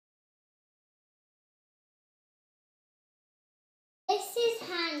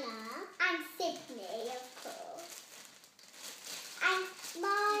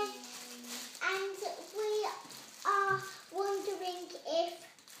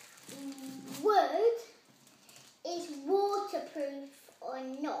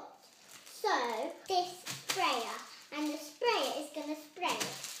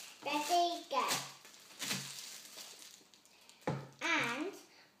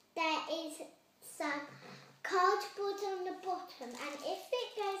gold on the bottom, and if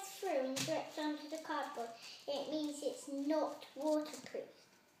it goes through and drips onto the cardboard, it means it's not waterproof.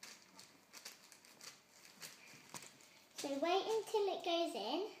 So wait until it goes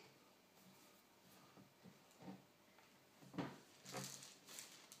in.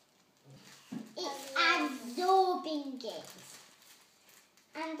 It's absorbing it.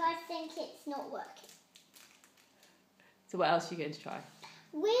 And I think it's not working. So what else are you going to try?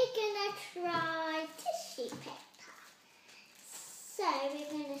 We're going to try tissue paper. So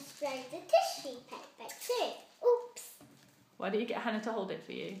we're going to spray the tissue paper too. Oops. Why don't you get Hannah to hold it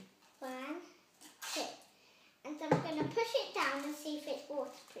for you? 1, 2. And I'm going to push it down and see if it's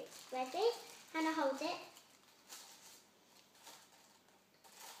waterproof. Ready? Hannah, hold it.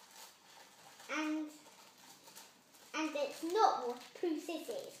 And it's not waterproof, is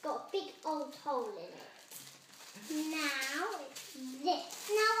it? It's got a big old hole in it. Now it's this.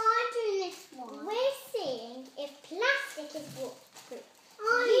 Now I'm doing this one. We're seeing if plastic is waterproof.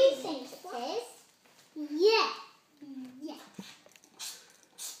 You think it is? Yeah. Yeah.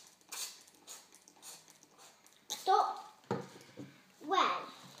 Stop. Well,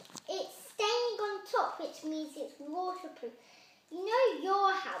 it's staying on top, which means it's waterproof. You know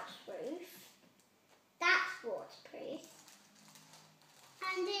your house roof? That's waterproof.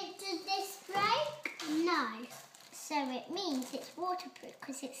 And does this break? No. So it means it's waterproof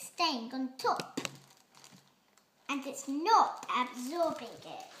because it's staying on top. And it's not absorbing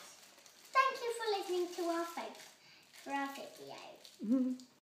it. Thank you for listening to our video.